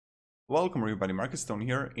Welcome everybody, Marcus Stone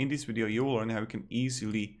here. In this video you will learn how you can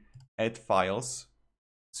easily add files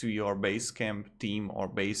to your Basecamp team or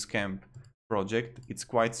Basecamp project. It's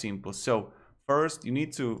quite simple. So first you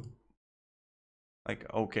need to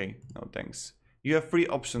no thanks. You have three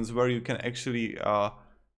options where you can actually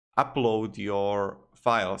upload your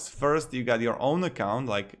files. First you got your own account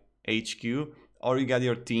like HQ, or you got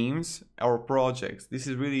your teams or projects. This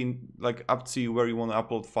is really up to you where you want to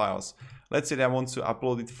upload files. Let's say that I want to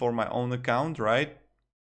upload it for my own account, right?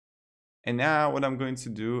 And now what I'm going to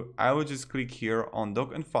do, I will just click here on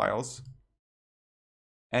Doc and Files.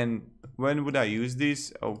 And when would I use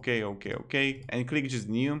this? Okay. And click just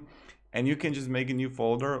New. And you can just make a new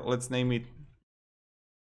folder. Let's name it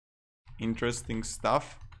Interesting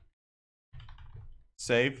Stuff.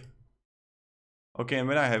 Save. Okay, and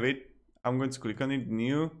when I have it, I'm going to click on it,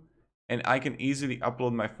 New. And I can easily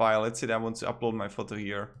upload my file. Let's say that I want to upload my photo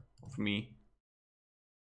here of me.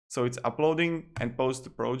 So it's uploading and post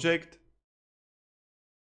the project.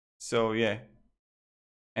 So yeah,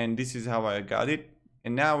 and this is how I got it.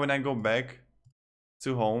 And now when I go back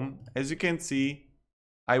to home, as you can see,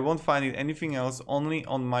 I won't find it anything else, only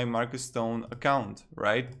on my Marcus Stone account,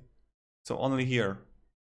 right? So only here,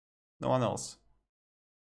 no one else.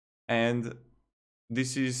 And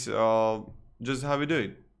this is just how we do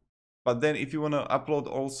it. But then if you want to upload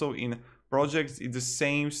also in projects, it's the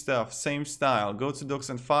same stuff, same style. Go to Docs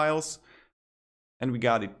and Files, and we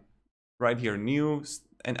got it right here, New,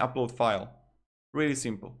 and upload file. Really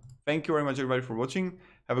simple. Thank you very much everybody for watching.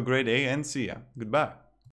 Have a great day and see ya. Goodbye.